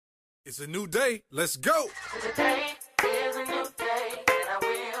It's a new day. Let's go. Today is a new day, and I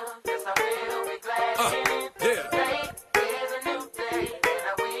will, yes I will be glad in it. Yeah. Today is a new day, and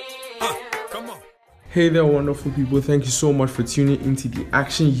I will. Come on. Hey there, wonderful people. Thank you so much for tuning into the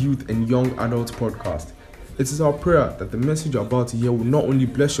Action Youth and Young Adults podcast. It is our prayer that the message you're about to hear will not only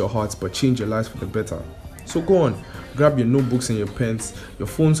bless your hearts but change your lives for the better. So go on, grab your notebooks and your pens, your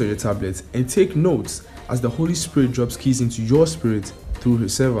phones or your tablets, and take notes as the Holy Spirit drops keys into your spirit through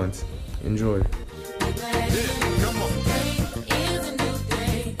His servant. Enjoy.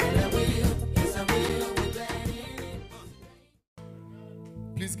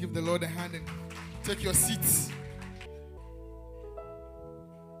 Please give the Lord a hand and take your seats.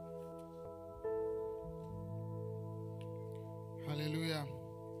 Hallelujah.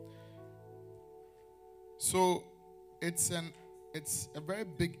 So it's a very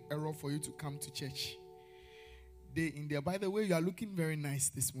big error for you to come to church day in there. By the way, you are looking very nice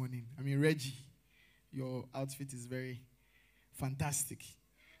this morning. I mean, Reggie, your outfit is very fantastic,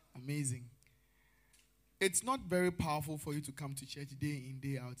 amazing. It's not very powerful for you to come to church day in,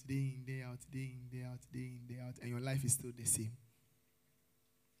 day out, day in, day out, day in, day out, day in, day out, and your life is still the same.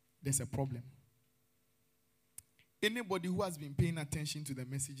 There's a problem. Anybody who has been paying attention to the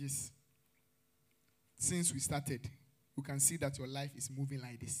messages since we started, you can see that your life is moving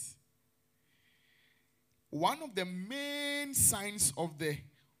like this. One of the main signs of the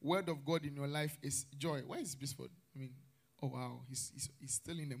word of God in your life is joy. Where is Bisford? I mean, oh wow, he's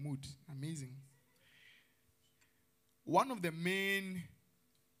still in the mood. Amazing. One of the main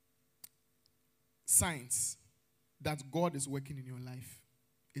signs that God is working in your life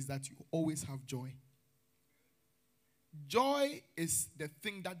is that you always have joy. Joy is the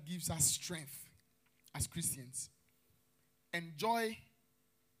thing that gives us strength as Christians. And joy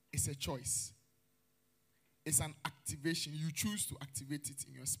is a choice. It's an activation. You choose to activate it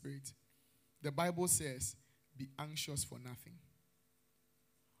in your spirit. The Bible says, be anxious for nothing,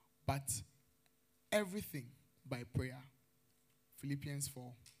 but everything by prayer. Philippians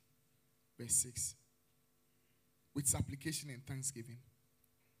 4, verse 6. With supplication and thanksgiving.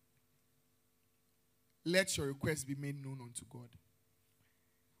 Let your requests be made known unto God.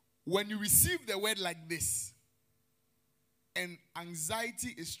 When you receive the word like this, and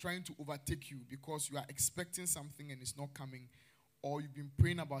anxiety is trying to overtake you because you are expecting something and it's not coming, or you've been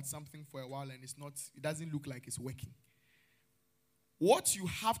praying about something for a while and it doesn't look like it's working. What you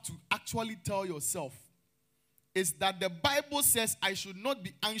have to actually tell yourself is that the Bible says I should not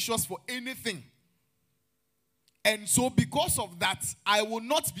be anxious for anything. And so because of that, I will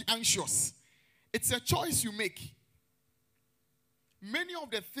not be anxious. It's a choice you make. Many of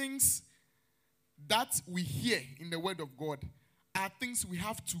the things that we hear in the word of God are things we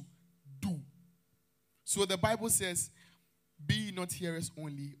have to do. So the Bible says, be not hearers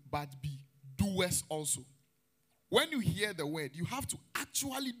only, but be doers also. When you hear the word, you have to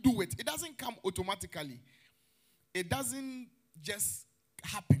actually do it. It doesn't come automatically. It doesn't just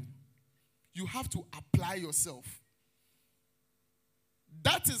happen. You have to apply yourself.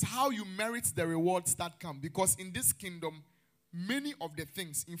 That is how you merit the rewards that come. Because in this kingdom, many of the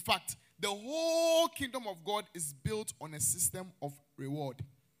things, in fact, the whole kingdom of God is built on a system of reward.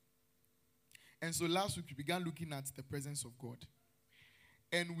 And so last week we began looking at the presence of God.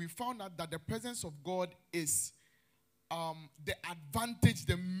 And we found out that the presence of God is the advantage,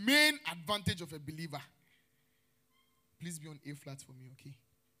 the main advantage of a believer. Please be on A flat for me, okay?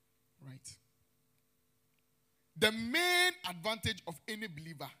 Right. The main advantage of any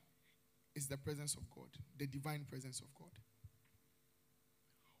believer is the presence of God, the divine presence of God.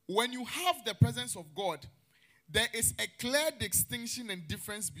 When you have the presence of God, there is a clear distinction and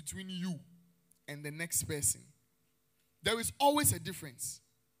difference between you and the next person. There is always a difference.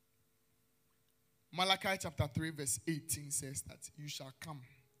 Malachi chapter 3 verse 18 says that you shall come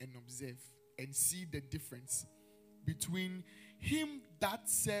and observe and see the difference between him that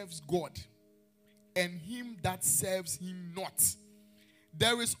serves God and him that serves him not.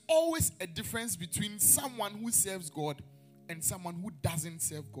 There is always a difference between someone who serves God and someone who doesn't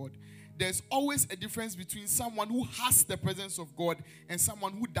serve God. There's always a difference between someone who has the presence of God and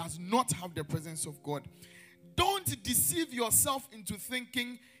someone who does not have the presence of God. Don't deceive yourself into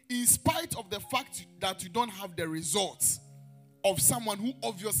thinking, in spite of the fact that you don't have the results of someone who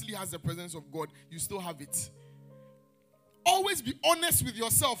obviously has the presence of God, you still have it. Always be honest with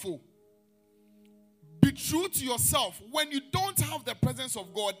yourself. Be true to yourself. When you don't have the presence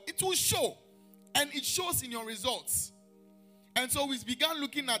of God, it will show. And it shows in your results. And so we began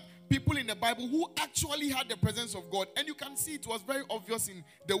looking at people in the Bible who actually had the presence of God. And you can see it was very obvious in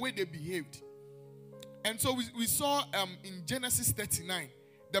the way they behaved. And so we saw in Genesis 39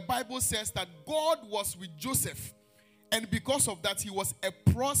 the Bible says that God was with Joseph, and because of that, he was a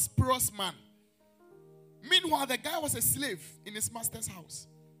prosperous man. Meanwhile, the guy was a slave in his master's house.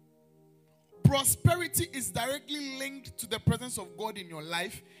 Prosperity is directly linked to the presence of God in your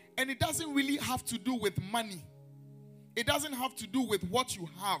life, and it doesn't really have to do with money. It doesn't have to do with what you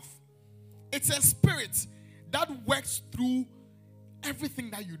have. It's a spirit that works through everything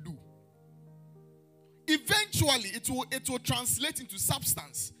that you do. Eventually, it will translate into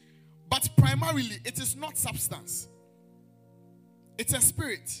substance, but primarily, it is not substance. It's a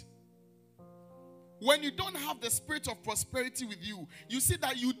spirit. When you don't have the spirit of prosperity with you, you see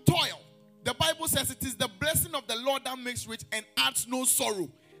that you toil. The Bible says it is the blessing of the Lord that makes rich and adds no sorrow.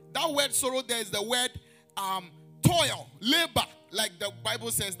 That word sorrow, there is the word toil, labor. Like the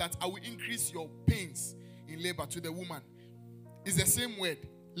Bible says that I will increase your pains in labor to the woman. It's the same word,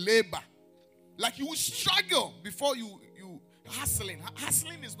 labor. Like you will struggle before you hustling.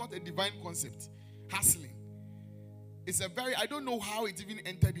 Hustling is not a divine concept. Hustling. It's a very, I don't know how it even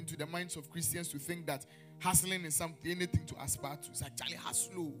entered into the minds of Christians to think that hustling is anything to aspire to. It's like, Charlie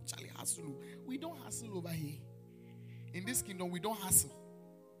hustle, Charlie hustle. We don't hustle over here. In this kingdom, we don't hustle.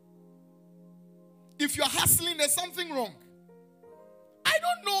 If you're hustling, there's something wrong. I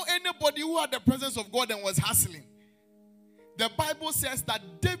don't know anybody who had the presence of God and was hustling. The Bible says that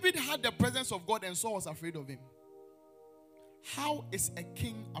David had the presence of God and Saul was afraid of him. How is a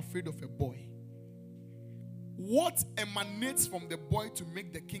king afraid of a boy? What emanates from the boy to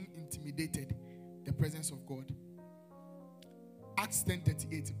make the king intimidated? The presence of God. Acts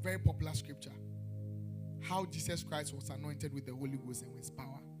 10:38, very popular scripture. How Jesus Christ was anointed with the Holy Ghost and with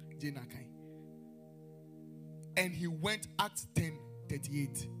power. Jenakai. And he went, Acts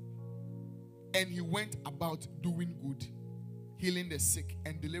 10:38. And he went about doing good, healing the sick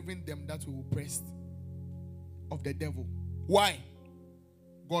and delivering them that were oppressed of the devil. Why?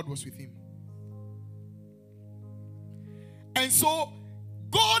 God was with him. And so,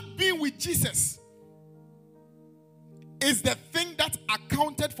 God being with Jesus is the thing that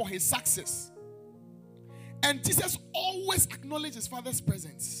accounted for his success. And Jesus always acknowledged his Father's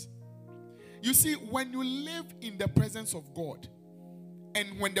presence. You see, when you live in the presence of God,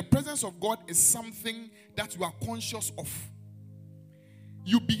 and when the presence of God is something that you are conscious of,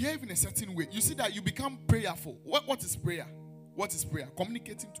 you behave in a certain way. You see that you become prayerful. What is prayer? What is prayer?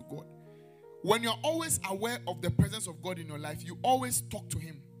 Communicating to God. When you're always aware of the presence of God in your life, you always talk to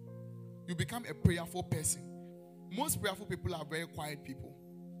him. You become a prayerful person. Most prayerful people are very quiet people.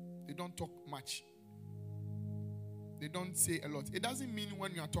 They don't talk much. They don't say a lot. It doesn't mean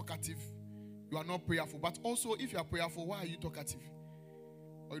when you are talkative, you are not prayerful. But also, if you are prayerful, why are you talkative?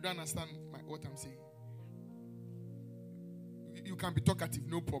 Or you don't understand what I'm saying? You can be talkative,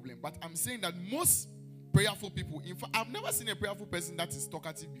 no problem. But I'm saying that most prayerful people, in fact, I've never seen a prayerful person that is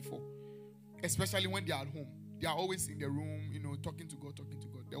talkative before. Especially when they are at home. They are always in the room, talking to God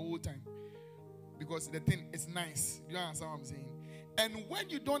the whole time. Because the thing is nice. Do you understand what I'm saying? And when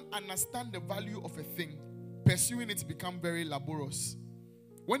you don't understand the value of a thing, pursuing it becomes very laborious.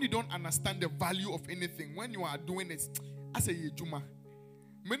 When you don't understand the value of anything, when you are doing it, as a yejuma,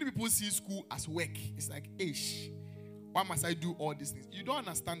 many people see school as work. It's like, why must I do all these things? You don't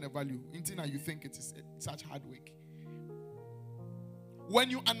understand the value. Until you think it is such hard work. When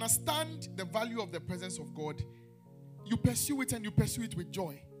you understand the value of the presence of God, you pursue it, and you pursue it with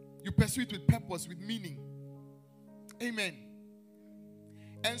joy. You pursue it with purpose, with meaning. Amen.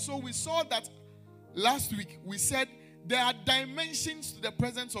 And so we saw that last week. We said there are dimensions to the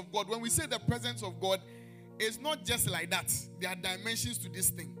presence of God. When we say the presence of God, it's not just like that. There are dimensions to this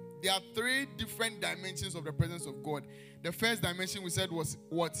thing. There are 3 different dimensions of the presence of God. The first dimension we said was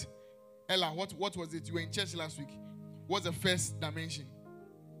what? Ella, what was it? You were in church last week. What's the first dimension?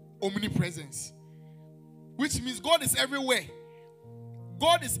 Omnipresence. Which means God is everywhere.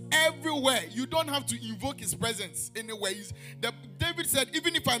 God is everywhere. You don't have to invoke his presence anywhere. David said,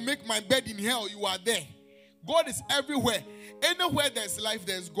 even if I make my bed in hell, you are there. God is everywhere. Anywhere there's life,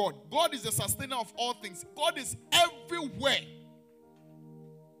 there's God. God is the sustainer of all things. God is everywhere.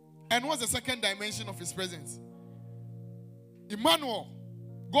 And what's the second dimension of his presence? Emmanuel,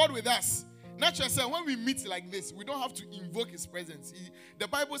 God with us. Naturally, when we meet like this, we don't have to invoke his presence. The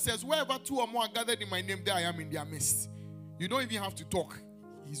Bible says, wherever 2 or more are gathered in my name, there I am in their midst. You don't even have to talk.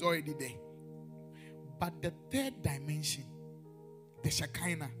 He's already there. But the third dimension, the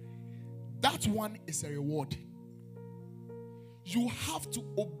Shekinah, that one is a reward. You have to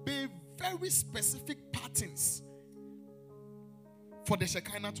obey very specific patterns for the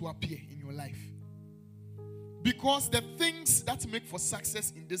Shekinah to appear in your life. Because the things that make for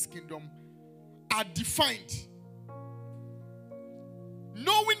success in this kingdom are defined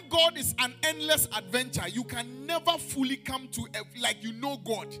Knowing God is an endless adventure. You can never fully come to like you know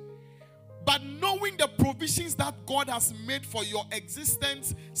God. But knowing the provisions that God has made for your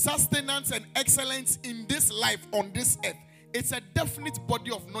existence, sustenance, and excellence in this life on this earth, it's a definite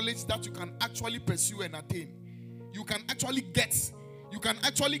body of knowledge that you can actually pursue and attain. You can actually get. You can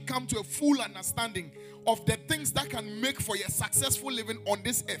actually come to a full understanding of the things that can make for your successful living on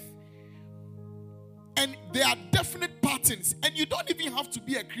this earth. And there are definite patterns, and you don't even have to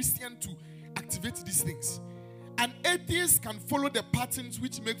be a Christian to activate these things. An atheist can follow the patterns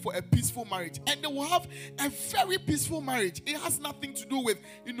which make for a peaceful marriage, and they will have a very peaceful marriage. It has nothing to do with,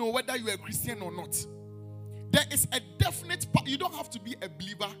 whether you're a Christian or not. There is a definite you don't have to be a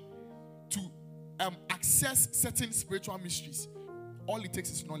believer to access certain spiritual mysteries. All it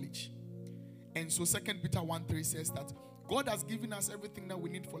takes is knowledge. And so 2 Peter 1:3 says that God has given us everything that we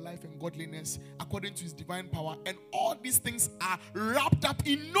need for life and godliness according to his divine power. And all these things are wrapped up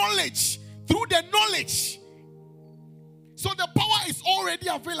in knowledge, through the knowledge. So the power is already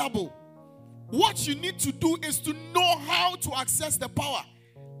available. What you need to do is to know how to access the power.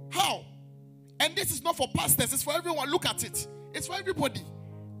 How? And this is not for pastors, it's for everyone. Look at it. It's for everybody.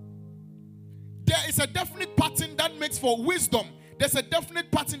 There is a definite pattern that makes for wisdom. There's a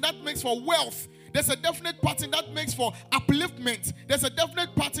definite pattern that makes for wealth. There's a definite pattern that makes for upliftment. There's a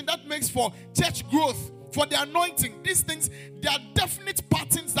definite pattern that makes for church growth, for the anointing. These things, there are definite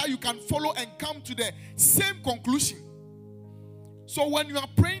patterns that you can follow and come to the same conclusion. So when you are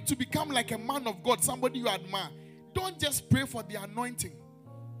praying to become like a man of God, somebody you admire, don't just pray for the anointing.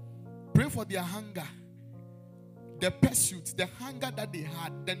 Pray for their hunger, the pursuit, the hunger that they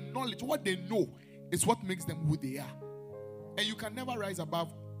had, the knowledge, what they know is what makes them who they are. And you can never rise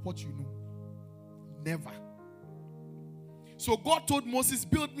above what you know. Never. So God told Moses,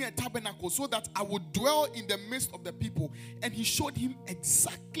 build me a tabernacle so that I would dwell in the midst of the people. And he showed him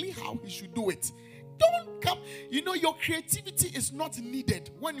exactly how he should do it. Don't come. Your creativity is not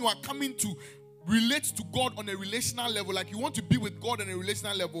needed when you are coming to relate to God on a relational level. Like you want to be with God on a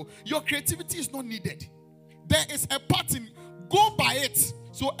relational level. Your creativity is not needed. There is a pattern. Go by it.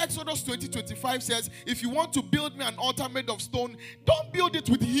 So Exodus 20:25 says, if you want to build me an altar made of stone, don't build it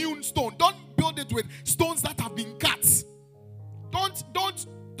with hewn stone. Don't build it with stones that have been cut. Don't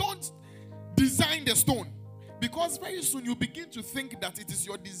design the stone. Because very soon you begin to think that it is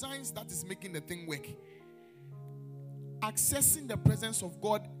your designs that is making the thing work. Accessing the presence of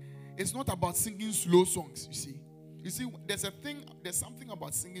God is not about singing slow songs, You see, there's something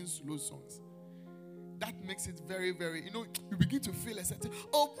about singing slow songs that makes it very, very, you begin to feel a certain,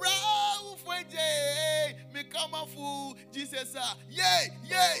 oh, bravo, me come a fool, Jesus, yay.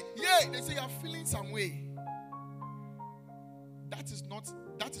 They say you're feeling some way. That is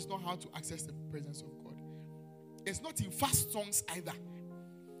not how to access the presence of God. It's not in fast songs either.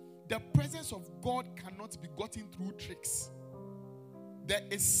 The presence of God cannot be gotten through tricks. There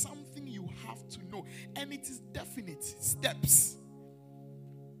is something you have to know, and it is definite steps.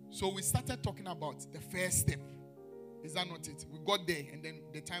 So we started talking about the first step. Is that not it? We got there and then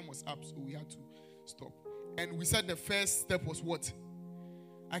the time was up, so we had to stop. And we said the first step was what?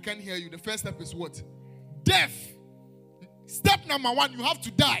 I can't hear you. The first step is what? Death. Step number 1, you have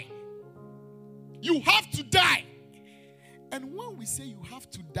to die. You have to die. And when we say you have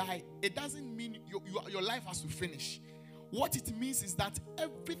to die, it doesn't mean your life has to finish. What it means is that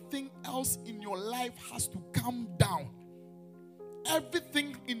everything else in your life has to come down.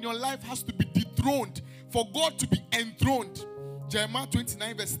 Everything in your life has to be dethroned for God to be enthroned. Jeremiah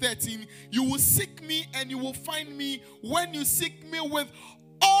 29:13, you will seek me and you will find me when you seek me with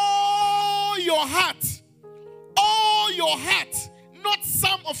all your heart. All your heart, not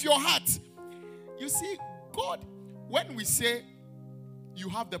some of your heart. You see, God, when we say you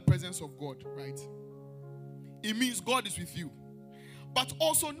have the presence of God, right? It means God is with you. But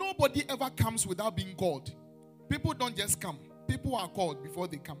also, nobody ever comes without being called. People don't just come. People are called before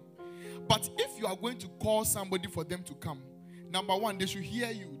they come. But if you are going to call somebody for them to come, number 1, they should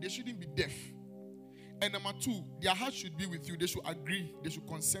hear you. They shouldn't be deaf. And number 2, their heart should be with you. They should agree. They should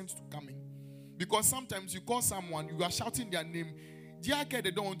consent to coming. Because sometimes you call someone, you are shouting their name.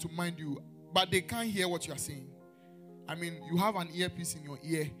 They don't want to mind you, but they can't hear what you are saying. I mean, you have an earpiece in your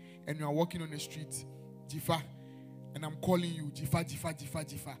ear and you are walking on the street, Jifa, and I'm calling you, Jifa, Jifa, Jifa,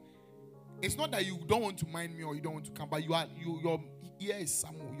 Jifa. It's not that you don't want to mind me or you don't want to come, but your ear is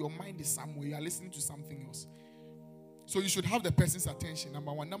somewhere, your mind is somewhere, you are listening to something else. So you should have the person's attention,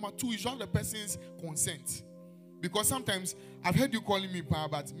 number 1. Number 2, you should have the person's consent. Because sometimes, I've heard you calling me, Pa,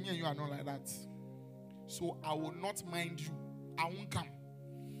 but me and you are not like that. So I will not mind you. I won't come.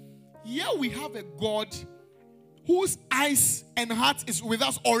 Here we have a God whose eyes and heart is with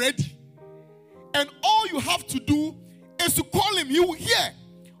us already. And all you have to do is to call him. He will hear.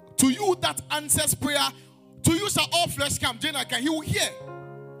 To you that answers prayer, to you shall all flesh come. He will hear.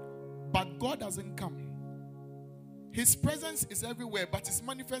 But God doesn't come. His presence is everywhere, but his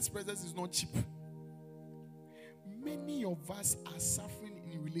manifest presence is not cheap. Many of us are suffering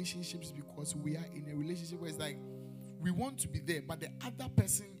in relationships because we are in a relationship where it's like we want to be there, but the other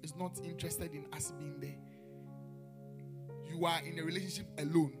person is not interested in us being there. You are in a relationship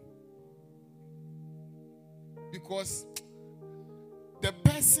alone because the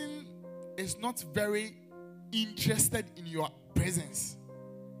person is not very interested in your presence.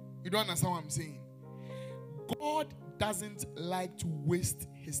 You don't understand what I'm saying? God doesn't like to waste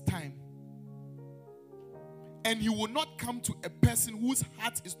his time. And he will not come to a person whose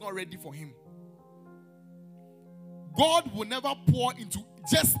heart is not ready for him. God will never pour into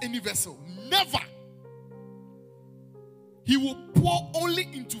just any vessel. Never. He will pour only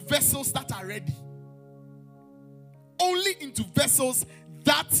into vessels that are ready. Only into vessels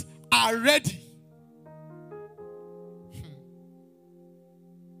that are ready.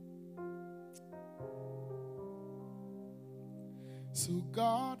 So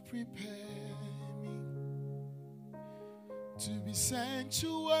God prepare me to be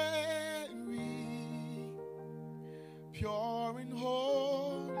sanctuary, pure and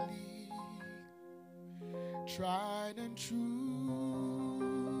holy, tried and true.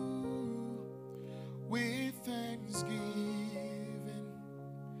 With thanksgiving,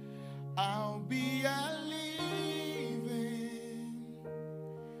 I'll be a living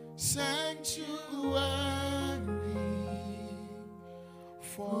sanctuary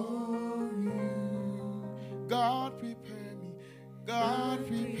for you. God prepare me, God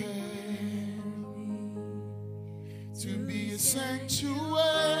prepare me to be a sanctuary,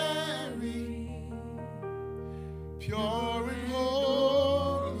 pure and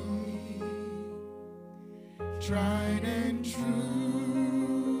holy, tried and true.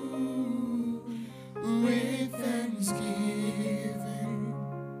 With thanksgiving,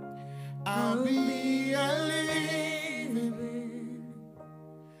 I'll be a living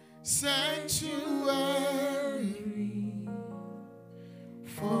sanctuary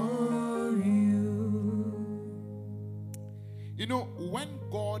for you. You know, when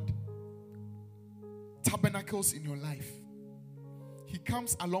God tabernacles in your life, he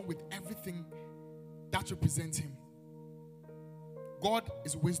comes along with everything that represents him. God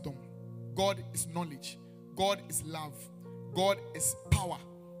is wisdom. God is knowledge. God is love. God is power.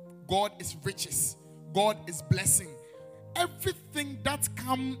 God is riches. God is blessing. Everything that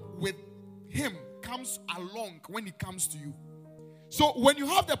comes with him comes along when he comes to you. So when you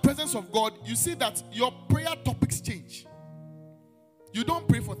have the presence of God, you see that your prayer topics change. You don't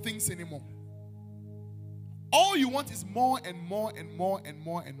pray for things anymore. All you want is more and more and more and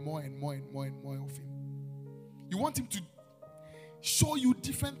more and more and more and more and more of him. You want him to show you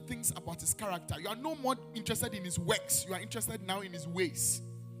different things about his character. You are no more interested in his works. You are interested now in his ways.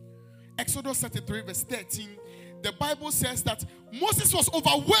 Exodus 33 verse 13, the Bible says that Moses was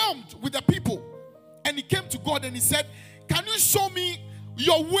overwhelmed with the people. And he came to God and he said, can you show me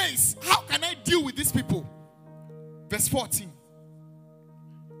your ways? How can I deal with these people? Verse 14.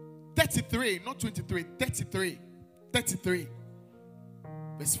 33, not 23, 33. 33.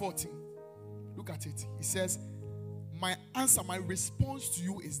 Verse 14. Look at it. He says, my answer, my response to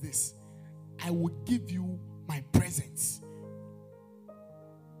you is this: I will give you my presence.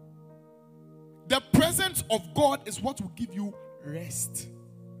 The presence of God is what will give you rest.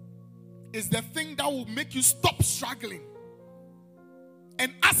 It's the thing that will make you stop struggling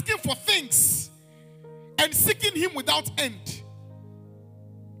and asking for things and seeking him without end.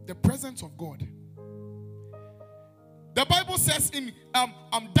 The presence of God. The Bible says in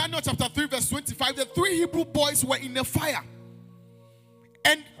Daniel chapter 3 verse 25, the 3 Hebrew boys were in a fire.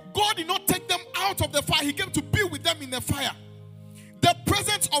 And God did not take them out of the fire. He came to be with them in the fire. The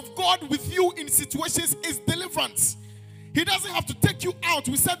presence of God with you in situations is deliverance. He doesn't have to take you out.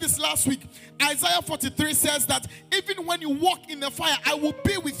 We said this last week. Isaiah 43 says that even when you walk in the fire, I will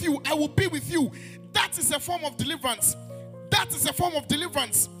be with you. I will be with you. That is a form of deliverance. That is a form of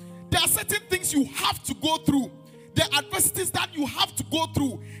deliverance. There are certain things you have to go through. There are adversities that you have to go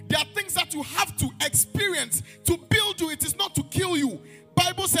through. There are things that you have to experience to build you. It is not to kill you.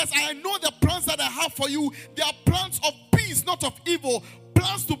 Bible says, I know the plans that I have for you. They are plans of peace, not of evil.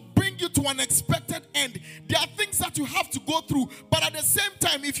 Plans to bring you to an expected end. There are things that you have to go through. But at the same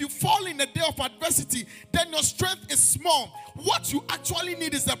time, time, if you fall in the day of adversity, then your strength is small. What you actually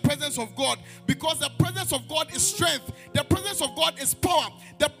need is the presence of God, because the presence of God is strength. The presence of God is power.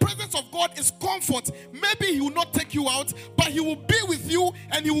 The presence of God is comfort. Maybe He will not take you out, but He will be with you,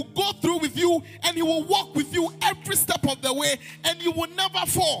 and He will go through with you, and He will walk with you every step of the way, and you will never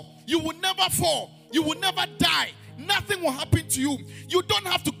fall. You will never fall. You will never die. Nothing will happen to you. You don't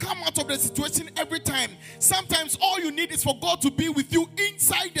have to come out of the situation every time. Sometimes all you need is for God to be with you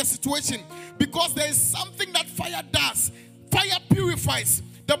inside the situation, because there is something that fire does. Fire purifies.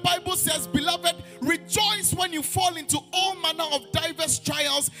 The Bible says, beloved, rejoice when you fall into all manner of diverse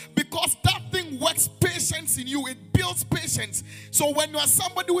trials, because that thing works patience in you. It builds patience. So when you are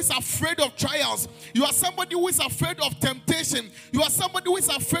somebody who is afraid of trials, you are somebody who is afraid of temptation, you are somebody who is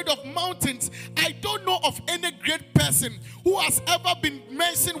afraid of mountains, I don't know of any great person who has ever been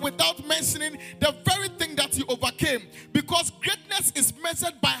mentioned without mentioning the very thing that he overcame. Because greatness is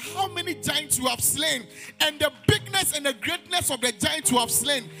measured by how many giants you have slain, and the bigness and the greatness of the giants you have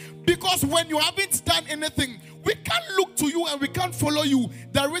slain. Because when you haven't done anything, we can't look to you and we can't follow you.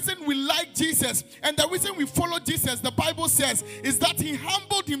 The reason we like Jesus and the reason we follow Jesus, the Bible says, is that He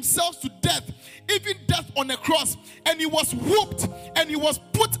humbled Himself to death, even death on a cross, and He was whooped and He was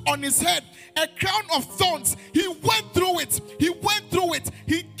put on His head a crown of thorns. He went through it. He went through it.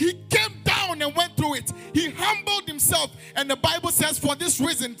 He came down and went through it. He humbled Himself, and the Bible says, for this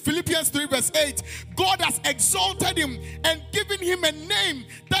reason, Philippians 3 verse 8, God has exalted Him and given Him a name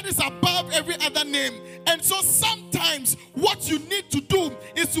that is above every other name. And so sometimes what you need to do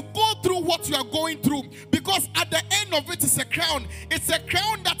is to go through what you are going through, because at the end of it is a crown. It's a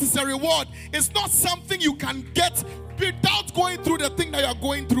crown that is a reward. It's not something you can get without going through the thing that you are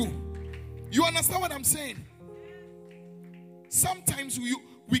going through. You understand what I'm saying? Sometimes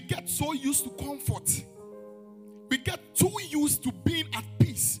we get so used to comfort. We get too used to being at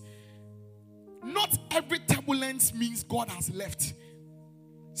peace. Not every turbulence means God has left.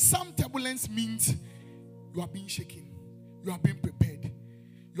 Some turbulence means you are being shaken. You are being prepared.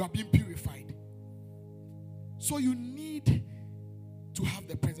 You are being purified. So you need to have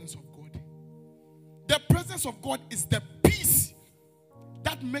the presence of God. The presence of God is the peace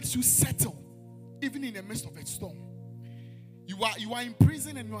that makes you settle even in the midst of a storm. You are in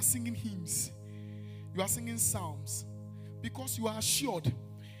prison and you are singing hymns. You are singing psalms because you are assured.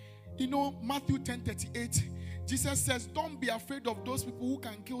 You know, Matthew 10:38, Jesus says, don't be afraid of those people who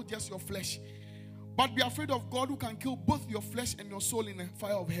can kill just your flesh, but be afraid of God who can kill both your flesh and your soul in the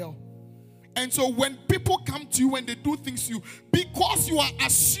fire of hell. And so when people come to you and they do things to you, because you are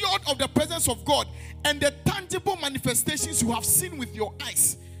assured of the presence of God and the tangible manifestations you have seen with your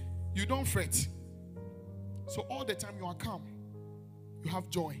eyes, you don't fret. So all the time you are calm. You have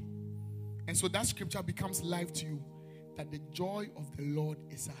joy. And so that scripture becomes life to you, that the joy of the Lord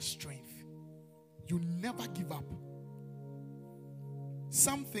is our strength. You never give up.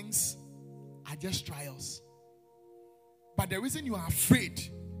 Some things are just trials. But the reason you are afraid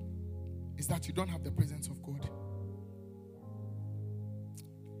is that you don't have the presence of God.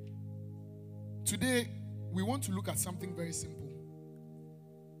 Today, we want to look at something very simple.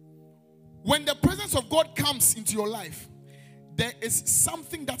 When the presence of God comes into your life, there is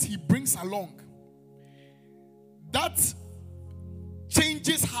something that He brings along that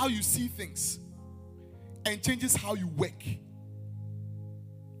changes how you see things and changes how you work.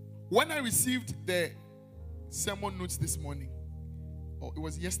 When I received the sermon notes this morning, or it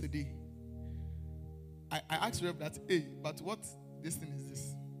was yesterday, I asked Rev that, hey, but what this thing is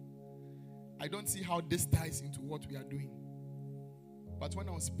this? I don't see how this ties into what we are doing. But when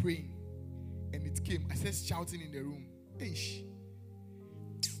I was praying and it came, I started shouting in the room, Eish,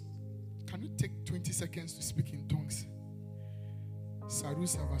 can you take 20 seconds to speak in tongues? Saru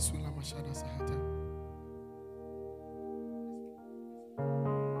Savasula Mashada Sahata.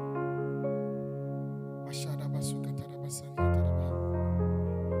 Mashada Basukata Basani Taraba.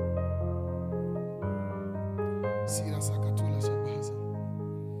 Sira Sakatula Shabahasa.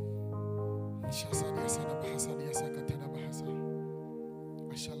 Shasadia Sada Bahasadia Sakata Bahasa.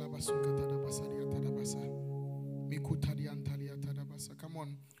 Ashala Basukata Basadia Tadabasa. Mikutadian Talia Tadabasa. Come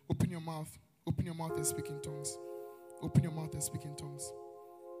on, open your mouth. Open your mouth and speak in tongues. Open your mouth and speak in tongues.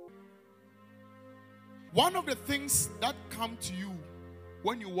 One of the things that come to you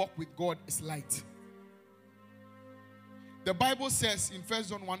when you walk with God is light. The Bible says in 1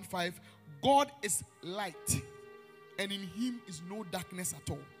 John 1:5, God is light, and in Him is no darkness at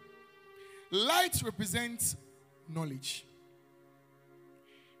all. Light represents knowledge,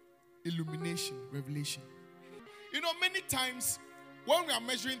 illumination, revelation. You know, many times when we are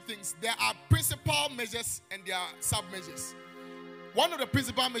measuring things, there are principal measures and there are sub-measures. One of the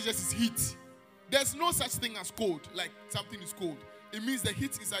principal measures is heat. There's no such thing as cold, like something is cold. It means the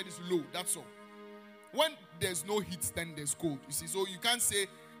heat inside is low, that's all. When there's no heat, then there's cold. You see, so you can't say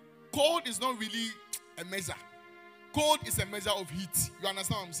cold is not really a measure. Cold is a measure of heat. You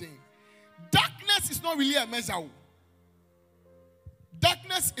understand what I'm saying? Darkness is not really a measure.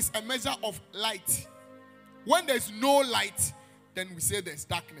 Darkness is a measure of light. When there's no light, then we say there's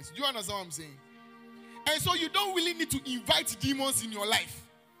darkness. Do you understand what I'm saying? And so you don't really need to invite demons in your life.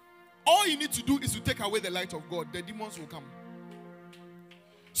 All you need to do is to take away the light of God. The demons will come.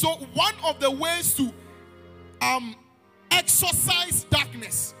 So one of the ways to exorcise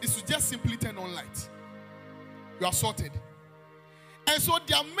darkness is to just simply turn on light. You are sorted. And so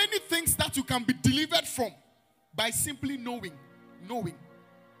there are many things that you can be delivered from by simply knowing.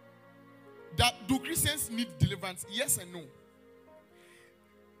 That do Christians need deliverance? Yes and no.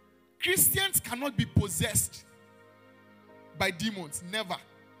 Christians cannot be possessed by demons. Never.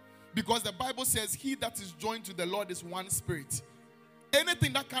 Because the Bible says he that is joined to the Lord is one spirit.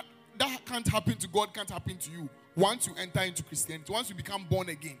 Anything that can't happen to God can't happen to you once you enter into Christianity, once you become born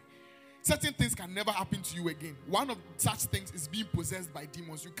again. Certain things can never happen to you again. One of such things is being possessed by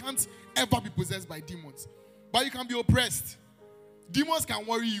demons. You can't ever be possessed by demons. But you can be oppressed. Demons can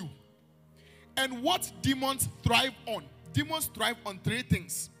worry you. And what demons thrive on? Demons thrive on three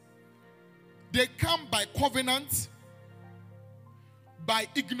things. They come by covenant, by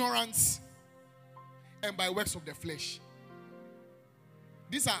ignorance, and by works of the flesh.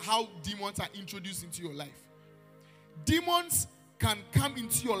 These are how demons are introduced into your life. Demons can come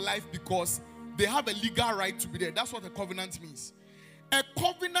into your life because they have a legal right to be there. That's what a covenant means. A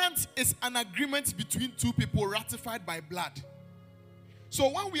covenant is an agreement between two people ratified by blood. So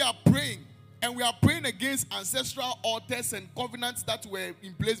when we are praying, and we are praying against ancestral altars and covenants that were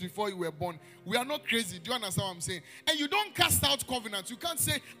in place before you were born, we are not crazy. Do you understand what I'm saying? And you don't cast out covenants. You can't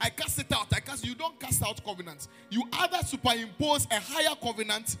say, I cast it out. You don't cast out covenants. You either superimpose a higher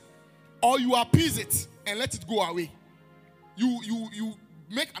covenant or you appease it and let it go away. You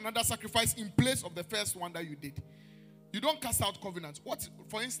make another sacrifice in place of the first one that you did. You don't cast out covenants. What,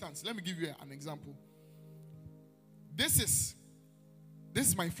 for instance, let me give you an example. This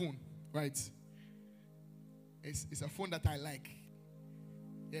is my phone. Right? It's a phone that I like.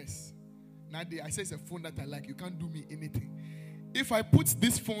 Yes. Nadia, I say it's a phone that I like. You can't do me anything. If I put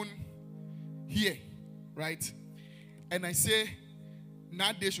this phone here, right? And I say,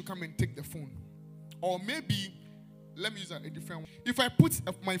 Nadia should come and take the phone. Or maybe, let me use a different one. If I put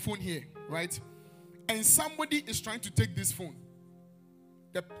my phone here, right? And somebody is trying to take this phone.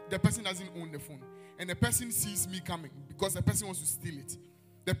 The person doesn't own the phone. And the person sees me coming because the person wants to steal it.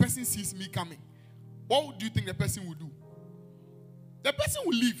 The person sees me coming. What do you think the person will do? The person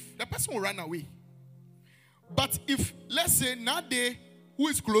will leave. The person will run away. But if, let's say, Nade, who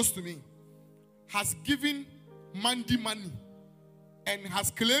is close to me, has given Mandy money and has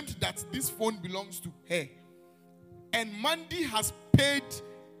claimed that this phone belongs to her, and Mandy has paid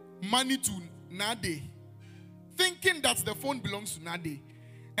money to Nade, thinking that the phone belongs to Nade,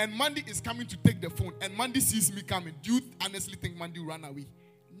 and Mandy is coming to take the phone, and Mandy sees me coming, do you honestly think Mandy will run away?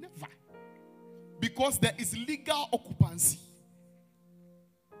 Never. Because there is legal occupancy.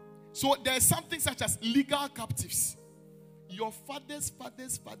 So there is something such as legal captives. Your father's father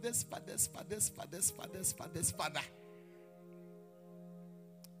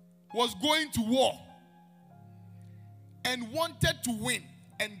was going to war and wanted to win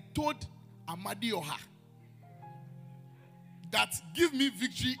and told Amadioha that give me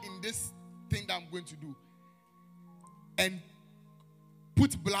victory in this thing that I'm going to do. And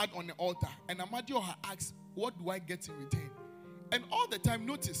put blood on the altar. And Amadioha asks, what do I get in return? And all the time,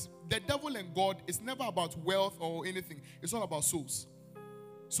 notice, the devil and God is never about wealth or anything. It's all about souls.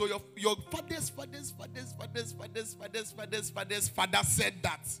 So your father's father said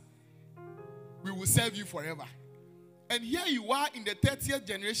that we will serve you forever. And here you are in the 30th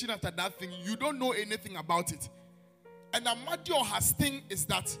generation after that thing. You don't know anything about it. And Amadioha's thing is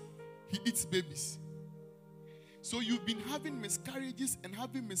that he eats babies. So you've been having miscarriages and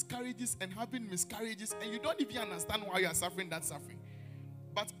having miscarriages and having miscarriages, and you don't even understand why you are suffering that suffering.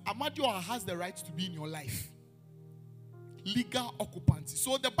 But Amadioha has the right to be in your life. Legal occupancy.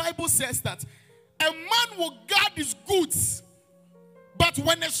 So the Bible says that a man will guard his goods, but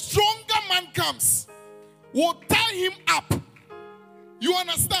when a stronger man comes, will tie him up. You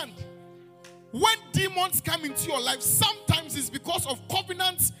understand? When demons come into your life, sometimes it's because of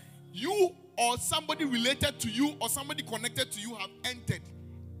covenants you or somebody related to you or somebody connected to you have entered.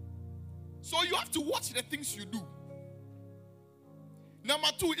 So you have to watch the things you do. Number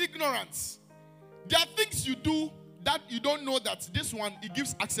 2, ignorance. There are things you do that you don't know that this one, it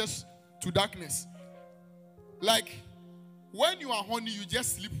gives access to darkness. Like, when you are horny, you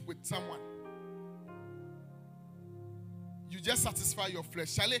just sleep with someone. You just satisfy your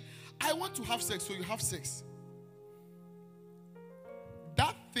flesh. Charlie, I want to have sex, so you have sex.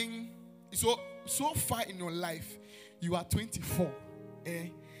 That thing, so far in your life, you are 24.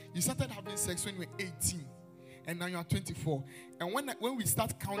 You started having sex when you were 18, and now you are 24. And when we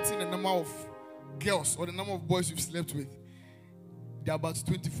start counting the number of girls or the number of boys you've slept with, they're about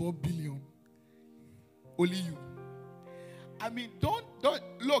 24 billion. Only you. I mean,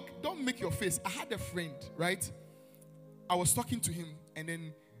 don't make your face. I had a friend, right? I was talking to him, and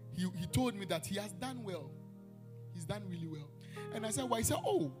then he told me that he has done well. He's done really well. And I said, why? He said,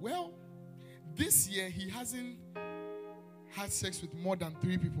 oh, well, this year he hasn't had sex with more than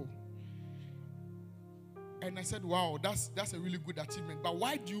 3 people. And I said, wow, that's a really good achievement. But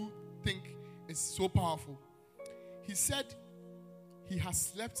why do you think it's so powerful? He said he has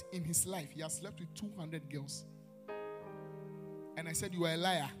slept in his life. He has slept with 200 girls. And I said, you are a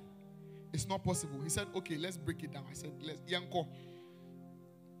liar. It's not possible. He said, okay, let's break it down. I said, Yanko.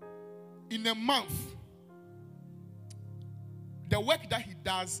 In a month, the work that he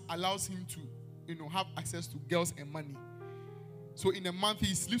does allows him to, have access to girls and money. So in a month,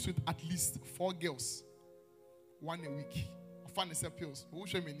 he sleeps with at least 4 girls. 1 a week. I found the pills.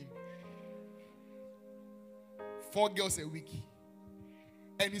 4 girls a week.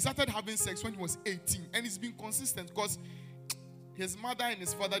 And he started having sex when he was 18. And he's been consistent because his mother and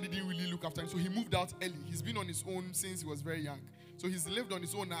his father didn't really look after him. So he moved out early. He's been on his own since he was very young. So he's lived on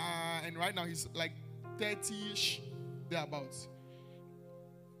his own. And right now he's like 30-ish, thereabouts.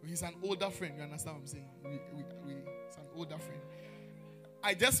 He's an older friend. You understand what I'm saying? He's an older friend.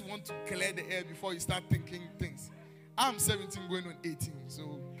 I just want to clear the air before you start thinking things. I'm 17 going on 18.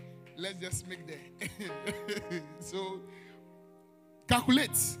 So let's just make the... So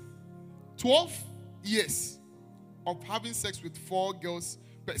calculate 12 years of having sex with 4 girls.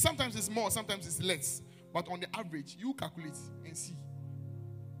 But sometimes it's more, sometimes it's less. But on the average, you calculate and see.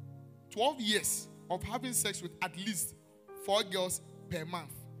 12 years of having sex with at least 4 girls per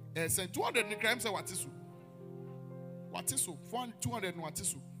month. 200 in crime say what is What is so? 200 what is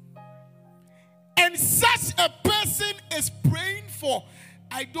so? And such a person is praying for,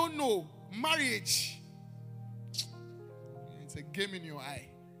 I don't know, marriage. It's a game in your eye.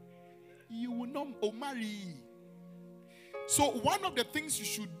 You will not marry. So one of the things you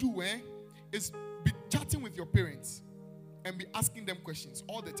should do is be chatting with your parents and be asking them questions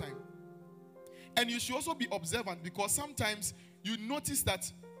all the time. And you should also be observant, because sometimes you notice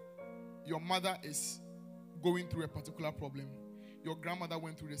that your mother is going through a particular problem. Your grandmother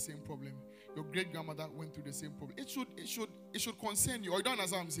went through the same problem. Your great-grandmother went through the same problem. It should concern you. Or you don't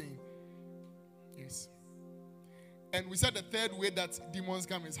understand what I'm saying? Yes. And we said the third way that demons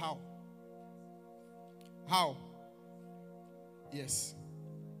come is how? How? Yes.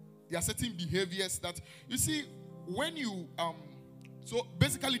 There are certain behaviors that, you see, when you, so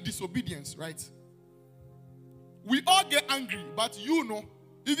basically disobedience, right? We all get angry, but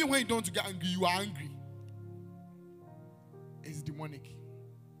even when you don't get angry, you are angry. It's demonic.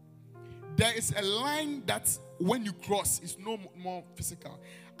 There is a line that when you cross, it's no more physical.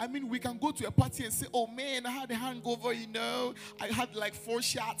 I mean, we can go to a party and say, oh man, I had a hangover, I had like 4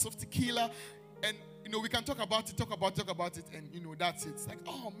 shots of tequila. And, we can talk about it, and, that's it. It's like,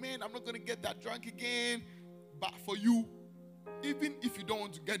 oh man, I'm not going to get that drunk again. But for you, even if you don't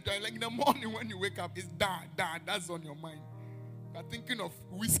want to get drunk, like in the morning when you wake up, it's that's on your mind. You're thinking of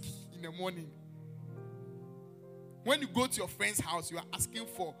whiskey in the morning. When you go to your friend's house, you are asking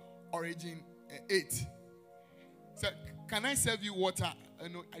for Origin 8. So, can I serve you water? I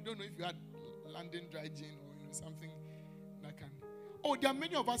don't know if you had London dry gin or something that can. Oh, there are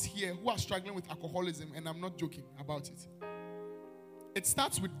many of us here who are struggling with alcoholism, and I'm not joking about it. It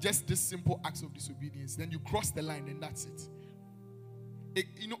starts with just this simple acts of disobedience. Then you cross the line, and that's it.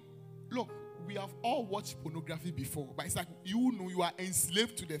 Look, we have all watched pornography before, but it's like you are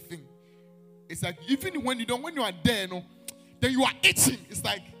enslaved to the thing. It's like even when you are there, then you are itching. It's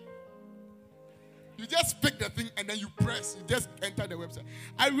like you just pick the thing and then you press. You just enter the website.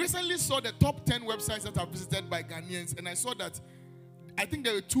 I recently saw the top 10 websites that are visited by Ghanaians, and I saw that I think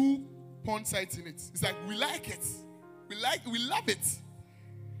there were 2 porn sites in it. It's like we like it. We love it.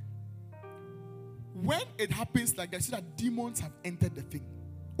 When it happens like that, see that demons have entered the thing.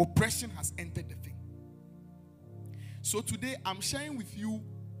 Oppression has entered the thing. So today I'm sharing with you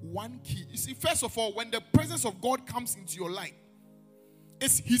one key. You see, first of all, when the presence of God comes into your life,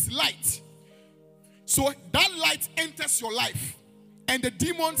 it's His light. So that light enters your life and the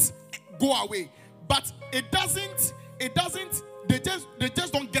demons go away. But it doesn't, they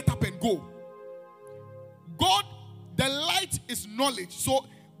just don't get up and go. God, the light is knowledge. So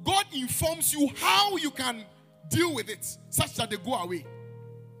God informs you how you can deal with it such that they go away.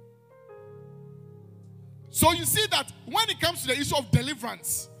 So you see that when it comes to the issue of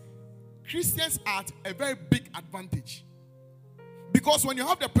deliverance, Christians are at a very big advantage. Because when you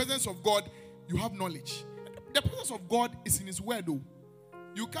have the presence of God, you have knowledge. The presence of God is in His word, though.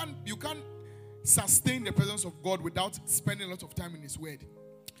 You can't sustain the presence of God without spending a lot of time in His word.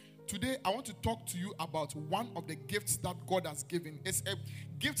 Today, I want to talk to you about one of the gifts that God has given. It's a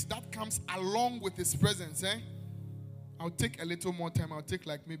gift that comes along with His presence. I'll take a little more time. I'll take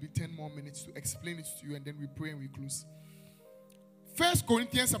like maybe 10 more minutes to explain it to you, and then we pray and we close. 1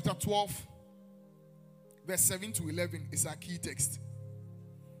 Corinthians chapter 12, verse 7 to 11 is our key text.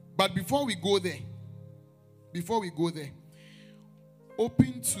 But before we go there,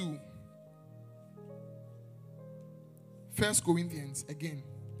 open to 1 Corinthians again.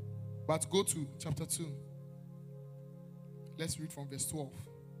 But go to chapter 2. Let's read from verse 12.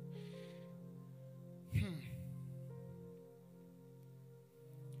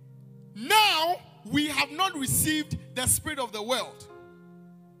 Now we have not received the spirit of the world,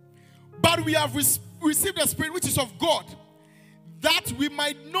 but we have received the Spirit which is of God, that we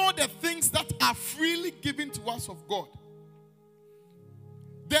might know the things that are freely given to us of God.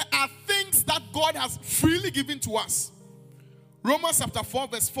 There are things that God has freely given to us. Romans chapter 4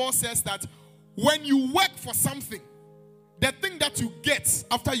 verse 4 says that when you work for something, the thing that you get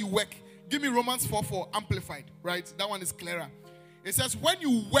after you work, give me Romans 4:4 amplified, right? That one is clearer. It says when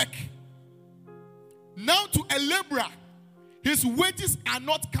you work, now to a laborer, his wages are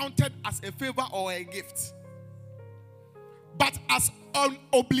not counted as a favor or a gift, but as an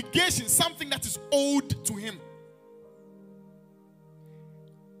obligation, something that is owed to him.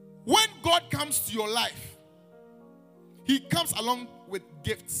 When God comes to your life, He comes along with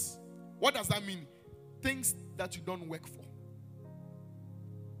gifts. What does that mean? Things that you don't work for.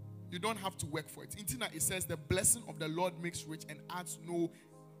 You don't have to work for it. In Tina, it says the blessing of the Lord makes rich and adds no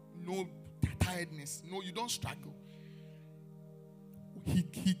tiredness. No, you don't struggle.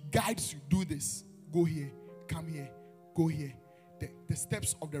 He guides you. Do this. Go here. Come here. Go here. The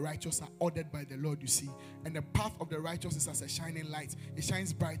steps of the righteous are ordered by the Lord, you see. And the path of the righteous is as a shining light. It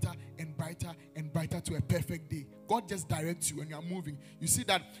shines brighter and brighter and brighter to a perfect day. God just directs you when you are moving. You see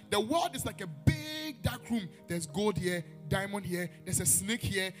that the world is like a big dark room. There's gold here, diamond here, there's a snake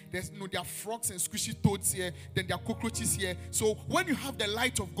here, there are frogs and squishy toads here, then there are cockroaches here. So when you have the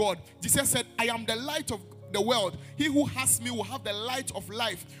light of God, Jesus said, I am the light of the world. He who has me will have the light of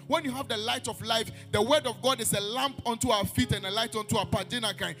life. When you have the light of life, the word of God is a lamp unto our feet and a light unto our path.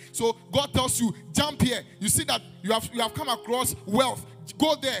 So God tells you, jump here. You see that you have come across wealth.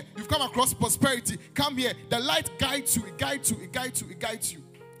 Go there. You've come across prosperity. Come here. The light guides you. It guides you. It guides you. It guides you.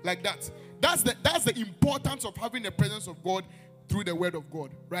 Like that. That's the importance of having the presence of God through the word of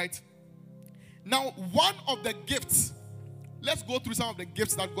God. Right? Now, one of the gifts. Let's go through some of the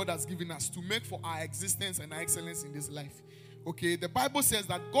gifts that God has given us to make for our existence and our excellence in this life. Okay, the Bible says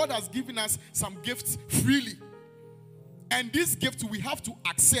that God has given us some gifts freely. And these gifts we have to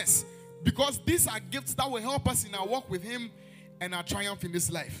access, because these are gifts that will help us in our walk with Him and our triumph in this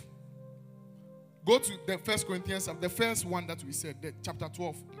life. Go to the 1 Corinthians, the first one that we said, chapter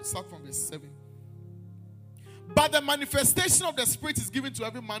 12, start from verse 7. But the manifestation of the Spirit is given to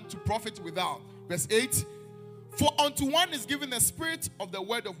every man to profit without. Verse 8. For unto one is given the spirit of the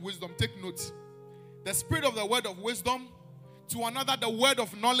word of wisdom. Take note. The spirit of the word of wisdom. To another the word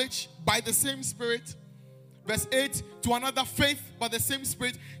of knowledge by the same Spirit. Verse 8. To another faith by the same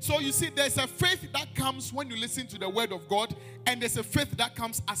Spirit. So you see, there's a faith that comes when you listen to the word of God. And there's a faith that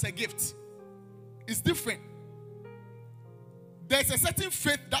comes as a gift. It's different. There's a certain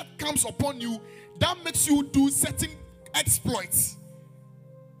faith that comes upon you that makes you do certain exploits.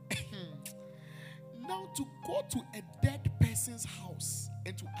 Now to go to a dead person's house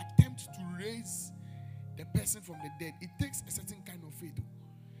and to attempt to raise the person from the dead, it takes a certain kind of faith.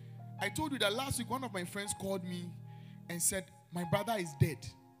 I told you that last week one of my friends called me and said, my brother is dead.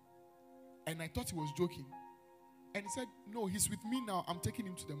 And I thought he was joking. And he said, no, he's with me now. I'm taking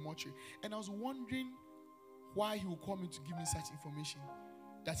him to the mortuary. And I was wondering why he would call me to give me such information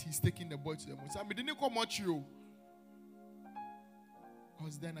that he's taking the boy to the mortuary. I didn't call mortuary.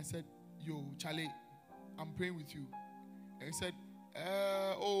 Because then I said, yo, Charlie, I'm praying with you. And he said,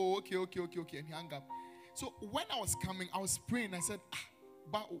 okay. And he hung up. So when I was coming, I was praying. I said,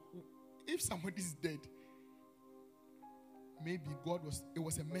 but if somebody's dead, maybe it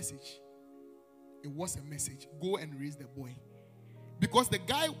was a message. It was a message. Go and raise the boy. Because the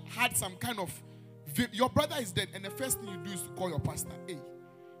guy had some kind of Your brother is dead, and the first thing you do is to call your pastor. Hey,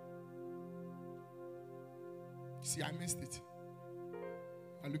 see, I missed it.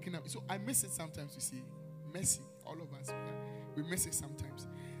 I'm looking at, so I miss it sometimes. You see, messy. All of us, we miss it sometimes.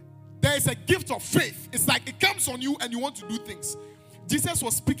 There is a gift of faith. It's like it comes on you, and you want to do things. Jesus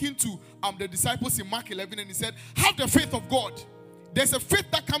was speaking to the disciples in Mark 11, and he said, "Have the faith of God." There's a faith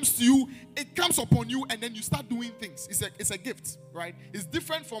that comes to you, it comes upon you, and then you start doing things. It's a gift, right? It's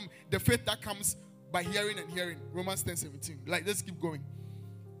different from the faith that comes by hearing and hearing. Romans 10:17. Like, let's keep going.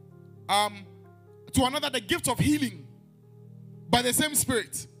 To another, the gift of healing by the same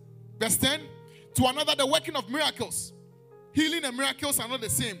Spirit. Verse 10. To another, the working of miracles. Healing and miracles are not the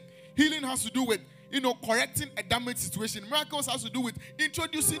same. Healing has to do with, correcting a damaged situation. Miracles has to do with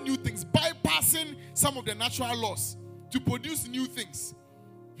introducing new things, bypassing some of the natural laws to produce new things.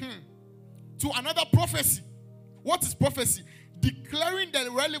 To another, prophecy. What is prophecy? Declaring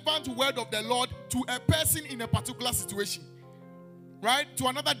the relevant word of the Lord to a person in a particular situation. Right? To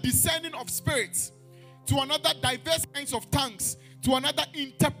another, discerning of spirits. To another, diverse kinds of tongues. To another,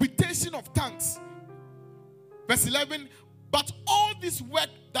 interpretation of tongues. Verse 11, but all this work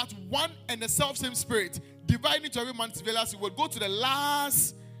that one and the self-same Spirit, dividing to every man's various, will go to the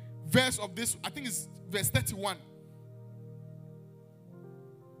last verse of this, I think it's verse 31.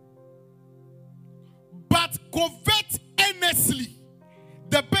 But covet earnestly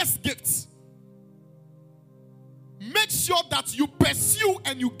the best gifts. Make sure that you pursue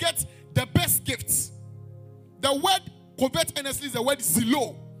and you get the best gifts. The word covet earnestly is the word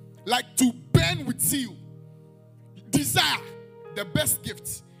zelo, like to burn with zeal. Desire the best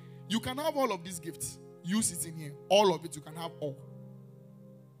gifts. You can have all of these gifts. Use it in here. All of it, you can have all.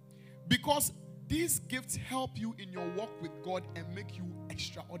 Because these gifts help you in your walk with God and make you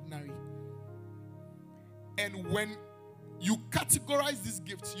extraordinary. And when you categorize these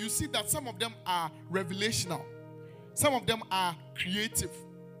gifts, you see that some of them are revelational. Some of them are creative.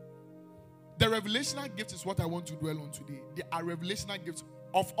 The revelational gift is what I want to dwell on today. They are revelational gifts.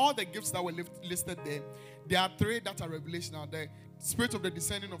 Of all the gifts that were listed there are three that are revelational. The spirit of the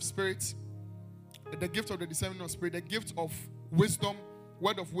discerning of spirits, the gift of the discerning of spirit, the gift of wisdom,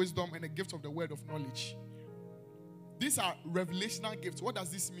 word of wisdom, and the gift of the word of knowledge. These are revelational gifts. What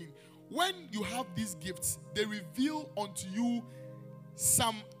does this mean? When you have these gifts, they reveal unto you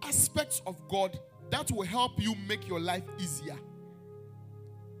some aspects of God that will help you make your life easier.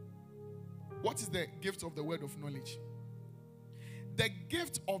 What is the gift of the word of knowledge? The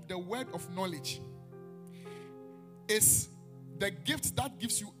gift of the word of knowledge is the gift that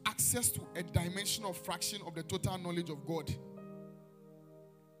gives you access to a dimension or fraction of the total knowledge of God,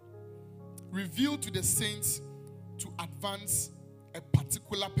 revealed to the saints to advance a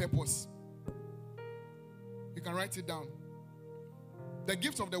particular purpose. You can write it down. The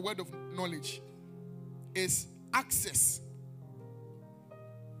gift of the word of knowledge is access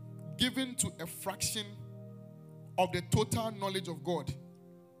given to a fraction of the total knowledge of God,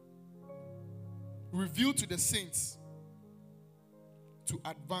 revealed to the saints to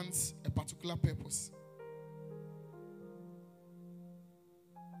advance a particular purpose.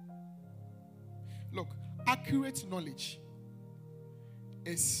 Look, accurate knowledge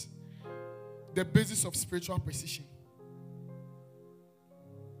is the basis of spiritual precision.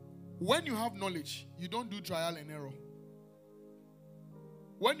 When you have knowledge, you don't do trial and error.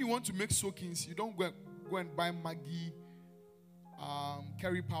 When you want to make soakings, you don't go and buy Maggi,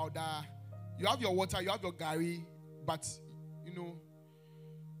 curry powder. You have your water, you have your garri, but you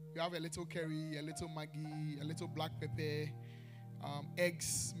have a little curry, a little Maggi, a little black pepper,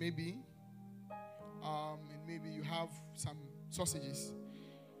 eggs maybe, and maybe you have some sausages.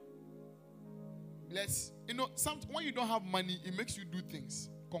 When you don't have money, it makes you do things,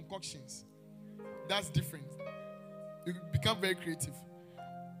 concoctions. That's different. You become very creative.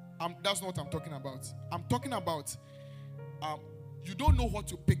 That's not what I'm talking about. I'm talking about you don't know what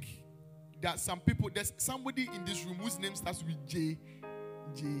to pick. There's somebody in this room whose name starts with J.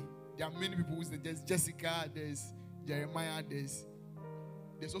 There are many people there's Jessica, there's Jeremiah, there's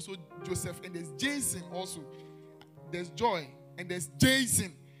also Joseph, and there's Jason also. There's Joy, and there's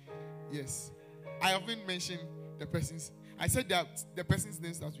Jason. Yes. I haven't mentioned the person's. I said that the person's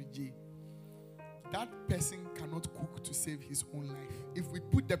name starts with J. That person cannot cook to save his own life. If we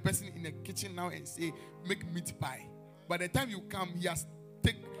put the person in the kitchen now and say, make meat pie, by the time you come, he has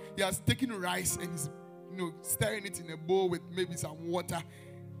taken rice and he's stirring it in a bowl with maybe some water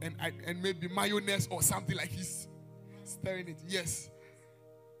and maybe mayonnaise or something, like he's stirring it. Yes.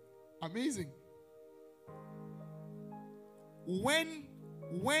 Amazing. When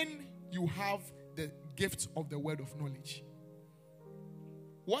you have the gift of the word of knowledge,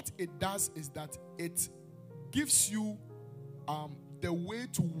 what it does is that it gives you the way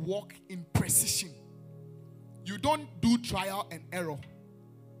to walk in precision. You don't do trial and error.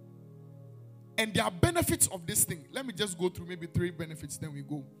 And there are benefits of this thing. Let me just go through maybe 3 benefits, then we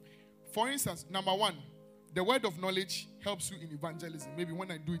go. For instance, number 1, the word of knowledge helps you in evangelism. Maybe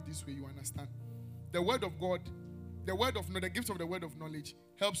when I do it this way, you understand. The word of God, the gift of the word of knowledge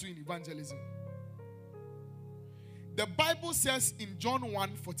helps you in evangelism. The Bible says in John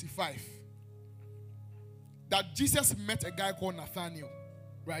 1:45 that Jesus met a guy called Nathanael,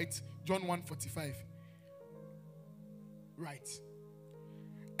 right? John 1:45. Right.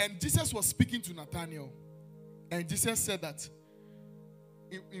 And Jesus was speaking to Nathanael. And Jesus said that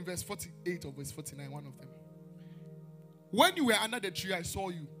in verse 48 or verse 49, one of them. When you were under the tree, I saw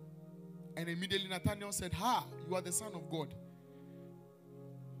you. And immediately Nathanael said, you are the Son of God.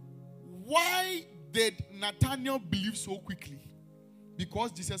 Why did Nathanael believe so quickly?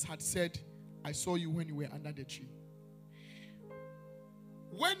 Because Jesus had said, I saw you when you were under the tree.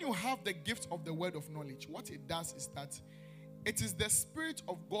 When you have the gift of the word of knowledge, what it does is that it is the Spirit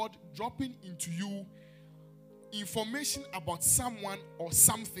of God dropping into you information about someone or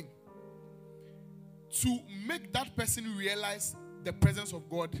something to make that person realize the presence of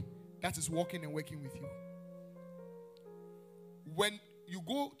God that is walking and working with you. When you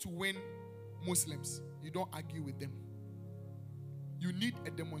go to win Muslims, you don't argue with them. You need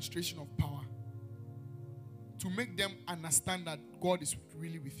a demonstration of power to make them understand that God is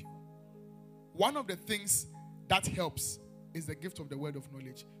really with you. One of the things that helps is the gift of the word of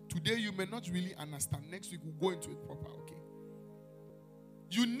knowledge. Today you may not really understand. Next week we'll go into it proper, okay?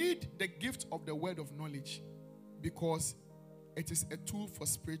 You need the gift of the word of knowledge because it is a tool for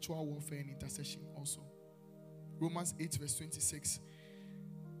spiritual warfare and intercession also. Romans 8 verse 26.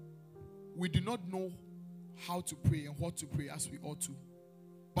 We do not know how to pray and what to pray as we ought to,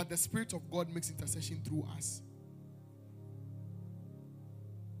 but the Spirit of God makes intercession through us.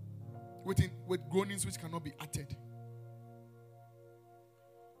 With groanings which cannot be uttered.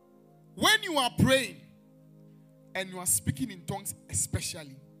 When you are praying and you are speaking in tongues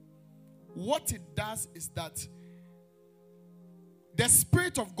especially, what it does is that the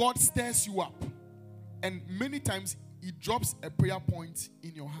Spirit of God stirs you up, and many times it drops a prayer point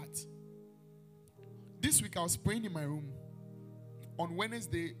in your heart. This week I was praying in my room. On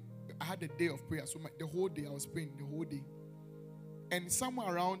Wednesday, I had a day of prayer. So the whole day I was praying, the whole day. And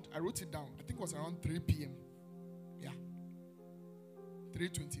somewhere around, I wrote it down. I think it was around 3 p.m. Yeah.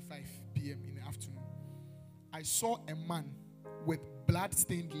 3:25 p.m. in the afternoon. I saw a man with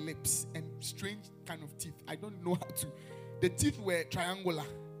blood-stained lips and strange kind of teeth. I don't know how to. The teeth were triangular.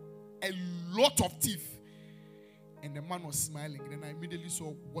 A lot of teeth. And the man was smiling. And then I immediately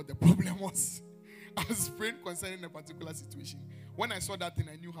saw what the problem was. I was praying concerning a particular situation. When I saw that thing,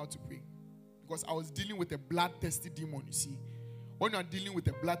 I knew how to pray. Because I was dealing with a bloodthirsty demon, you see. When you are dealing with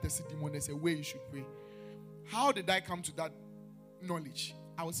a bloodthirsty demon, there's a way you should pray. How did I come to that knowledge?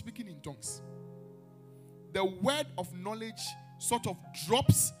 I was speaking in tongues. The word of knowledge sort of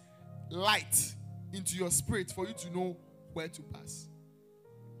drops light into your spirit for you to know where to pass.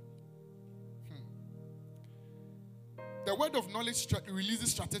 The word of knowledge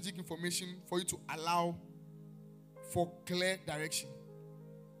releases strategic information for you to allow for clear direction.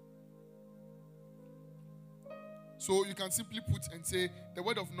 So you can simply put and say, the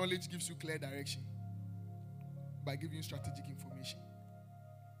word of knowledge gives you clear direction by giving you strategic information.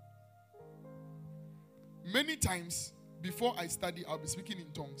 Many times, before I study, I'll be speaking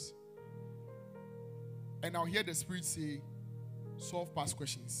in tongues. And I'll hear the Spirit say, solve past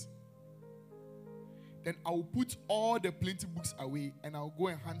questions. Then I'll put all the plenty books away and I'll go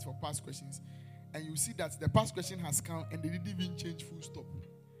and hunt for past questions. And you see that the past question has come and they didn't even change full stop.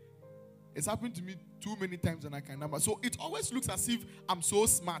 It's happened to me too many times and I can remember. So it always looks as if I'm so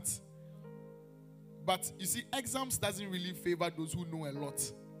smart. But you see, exams doesn't really favor those who know a lot.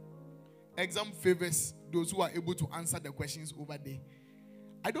 Exam favors those who are able to answer the questions over there.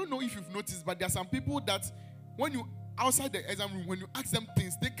 I don't know if you've noticed, but there are some people that when you outside the exam room, when you ask them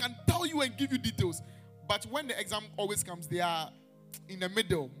things, they can tell you and give you details. But when the exam always comes, they are in the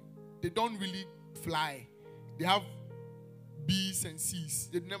middle. They don't really fly. They have B's and C's.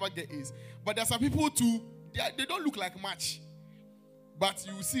 They never get A's. But there are some people too, they don't look like much. But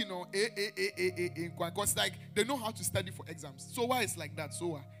you see, A, because like they know how to study for exams. So why it's like that?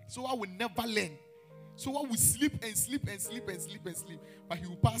 So I will never learn. So I will sleep and sleep and sleep and sleep and sleep. But he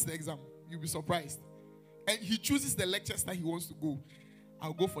will pass the exam. You'll be surprised. And he chooses the lectures that he wants to go.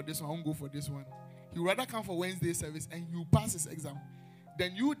 I'll go for this one. I won't go for this one. He would rather come for Wednesday service and you pass his exam.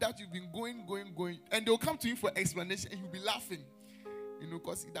 Then you that you've been going. And they'll come to him for explanation and you'll be laughing.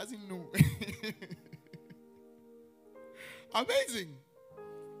 because he doesn't know. Amazing.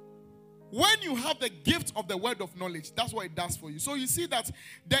 When you have the gift of the word of knowledge, that's what it does for you. So you see that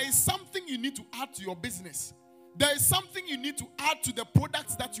there is something you need to add to your business. There is something you need to add to the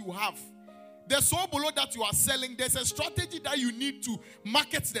products that you have. The so below that you are selling, there's a strategy that you need to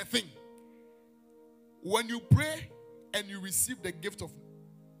market the thing. When you pray and you receive the gift of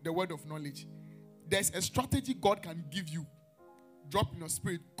the word of knowledge, there's a strategy God can give you. Drop in your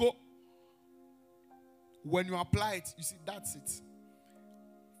spirit. Go. When you apply it, you see, that's it.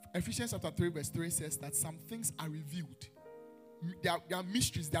 Ephesians chapter 3 verse 3 says that some things are revealed. They are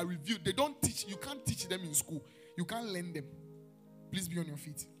mysteries. They are revealed. They don't teach. You can't teach them in school. You can't learn them. Please be on your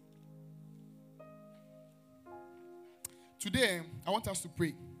feet. Today, I want us to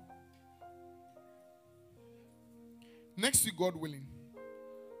pray. Next week, God willing,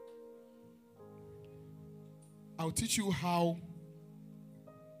 I'll teach you how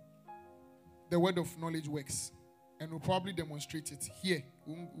the word of knowledge works. And we'll probably demonstrate it here.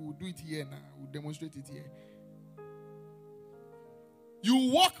 We'll do it here now. We'll demonstrate it here.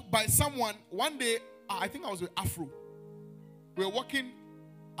 You walk by someone. One day, I think I was with Afro. We were walking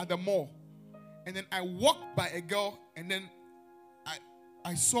at the mall. And then I walked by a girl. And then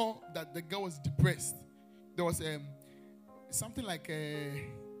I saw that the girl was depressed. There was something like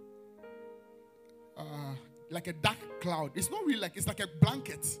a dark cloud. It's not really like, it's like a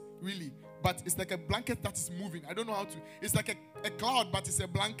blanket, really. But it's like a blanket that is moving. I don't know how to. It's like a cloud, but it's a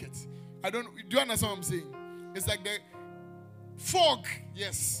blanket. Do you understand what I'm saying? It's like the fog.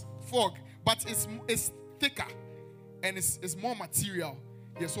 Yes, fog. But it's thicker. And it's more material.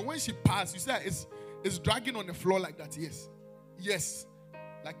 Yeah, so when she passed, you see that it's dragging on the floor like that. Yes. Yes.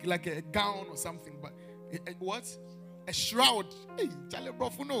 Like a gown or something. But what? A shroud. Hey, Charlie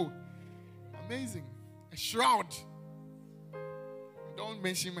Brofuno. Amazing. A shroud. Don't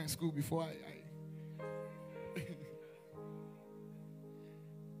mention my school before I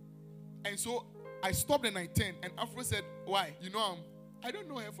And so I stopped and I turned, and Afro said, why? I don't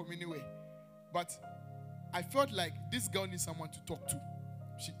know her from anywhere. But I felt like this girl needs someone to talk to.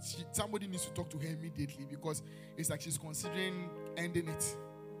 Somebody needs to talk to her immediately, because it's like she's considering ending it.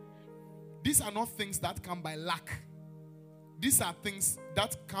 These are not things that come by luck. These are things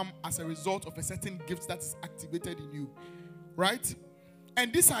that come as a result of a certain gift that is activated in you. Right?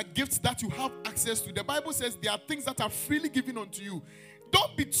 And these are gifts that you have access to. The Bible says there are things that are freely given unto you.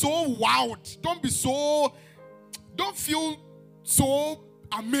 Don't be so wowed. Don't feel so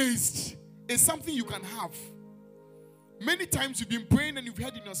amazed. It's something you can have. Many times you've been praying and you've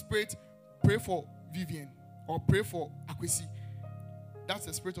heard in your spirit, pray for Vivian or pray for Akwesi. That's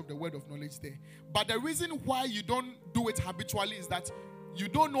the spirit of the word of knowledge there. But the reason why you don't do it habitually is that you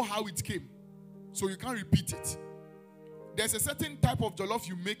don't know how it came. So you can't repeat it. There's a certain type of jollof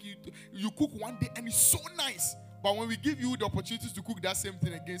you make, you cook one day and it's so nice. But when we give you the opportunities to cook that same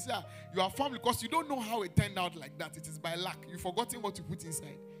thing again, you are family, because you don't know how it turned out like that. It is by luck. You've forgotten what to put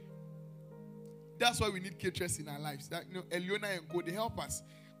inside. That's why we need caterers in our lives. Eliona and Co, they help us.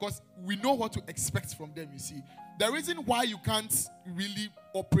 Because we know what to expect from them, you see. The reason why you can't really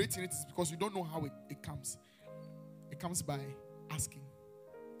operate in it is because you don't know how it comes. It comes by asking.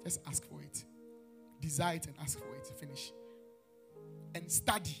 Just ask for it. Desire it and ask for it. Finish. And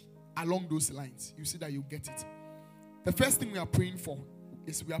study along those lines. You see that you get it. The first thing we are praying for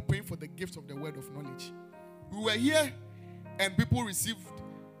is we are praying for the gift of the word of knowledge. We were here and people received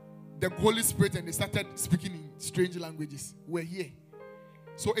the Holy Spirit and they started speaking in strange languages. We're here.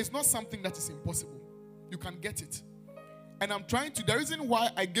 So it's not something that is impossible. You can get it. And the reason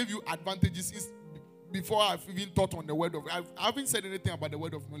why I gave you advantages is before I've even taught on the word of, I haven't said anything about the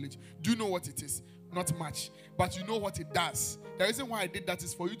word of knowledge. Do you know what it is? Not much. But you know what it does. The reason why I did that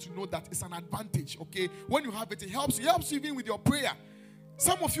is for you to know that it's an advantage, okay? When you have it, it helps you. It helps you even with your prayer.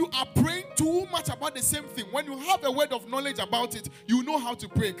 Some of you are praying too much about the same thing. When you have a word of knowledge about it, you know how to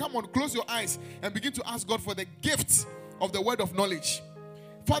pray. Come on, close your eyes and begin to ask God for the gift of the word of knowledge.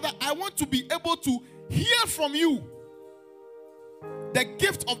 Father, I want to be able to hear from you the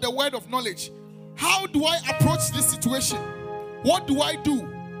gift of the word of knowledge. How do I approach this situation? What do I do?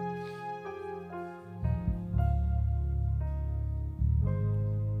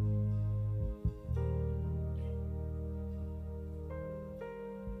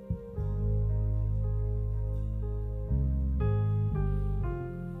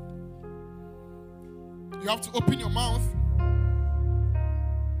 You have to open your mouth.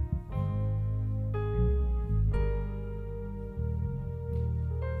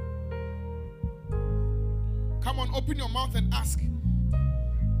 Come on, open your mouth and ask.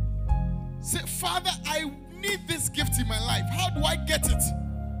 Say, Father, I need this gift in my life. How do I get it?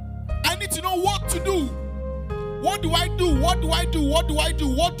 I need to know what to do. What do I do? What do I do? What do I do?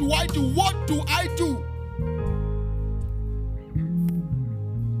 What do I do? What do I do?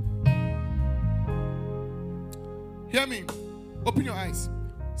 Hear me. Open your eyes.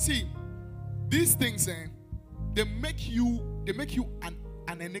 See, these things, they make you an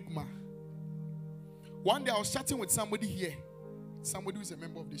enigma. One day I was chatting with somebody here, somebody who is a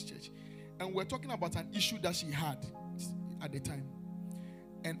member of this church, and we're talking about an issue that she had at the time.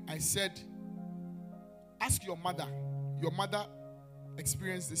 And I said, ask your mother. Your mother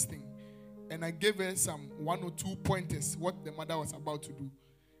experienced this thing. And I gave her some 1 or 2 pointers, what the mother was about to do.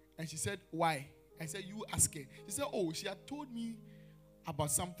 And she said, why? I said, you ask her. She said, oh, she had told me about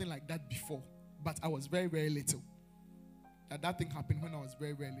something like that before, but I was very, very little. That thing happened when I was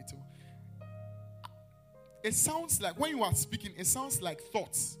very, very little. It sounds like, when you are speaking, it sounds like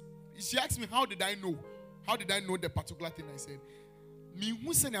thoughts. She asked me, how did I know? How did I know the particular thing I said? Me,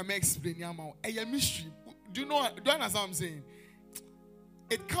 who said I may explain a mystery. Do you understand what I'm saying?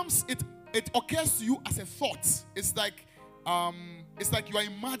 It occurs to you as a thought. It's like you are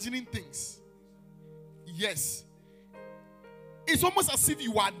imagining things. Yes. It's almost as if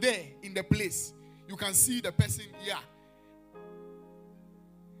you are there in the place. You can see the person, yeah.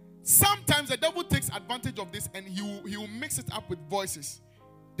 Sometimes the devil takes advantage of this and he will mix it up with voices.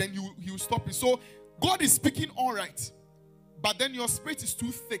 Then he will stop it. So God is speaking all right, but then your spirit is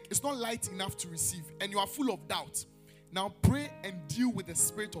too thick. It's not light enough to receive, and you are full of doubt. Now pray and deal with the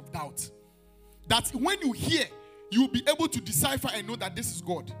spirit of doubt. That when you hear, you will be able to decipher and know that this is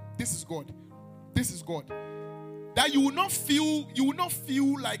God. This is God. This is God. That you will not feel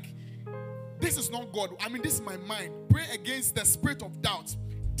like this is not God. I mean, this is my mind. Pray against the spirit of doubt.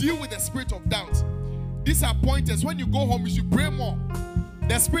 Deal with the spirit of doubt. These are pointers. When you go home, you should pray more.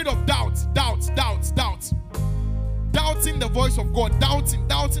 The spirit of doubt. Doubting the voice of God. Doubting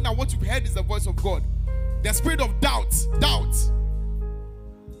that what you've heard is the voice of God. The spirit of doubt.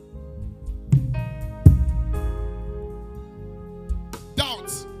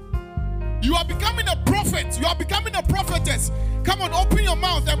 You are becoming a prophet. You are becoming a prophetess. Come on, open your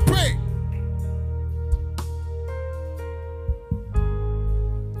mouth and pray.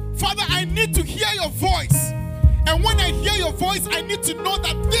 Father, I need to hear your voice. And when I hear your voice, I need to know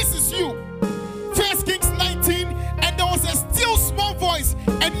that this is you. 1 Kings 19, and there was a still small voice,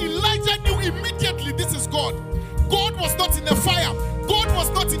 and Elijah knew immediately this is God. God was not in a fire. God was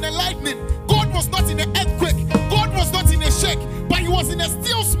not in a lightning. God was not in an earthquake. God was not in a shake, but he was in a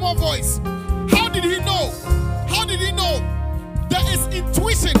still small voice. How did he know? How did he know? There is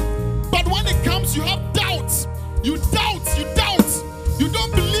intuition, but when it comes, you have doubts. You doubt. You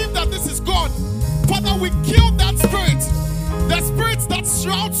don't believe that this is God. Father, we kill that spirit. The spirit that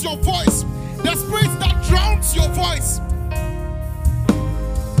shrouds your voice. The spirit that drowns your voice.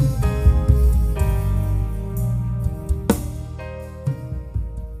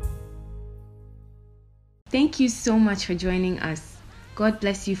 Thank you so much for joining us. God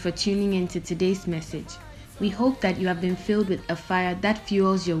bless you for tuning in to today's message. We hope that you have been filled with a fire that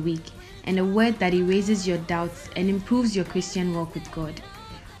fuels your week and a word that erases your doubts and improves your Christian walk with God.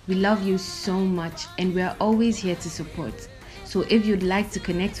 We love you so much and we are always here to support. So if you'd like to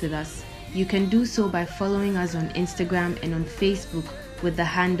connect with us, you can do so by following us on Instagram and on Facebook with the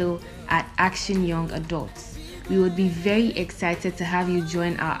handle @ActionYoungAdults. We would be very excited to have you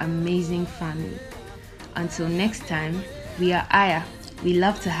join our amazing family. Until next time, we are Aya. We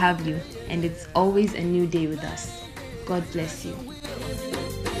love to have you, and it's always a new day with us. God bless you.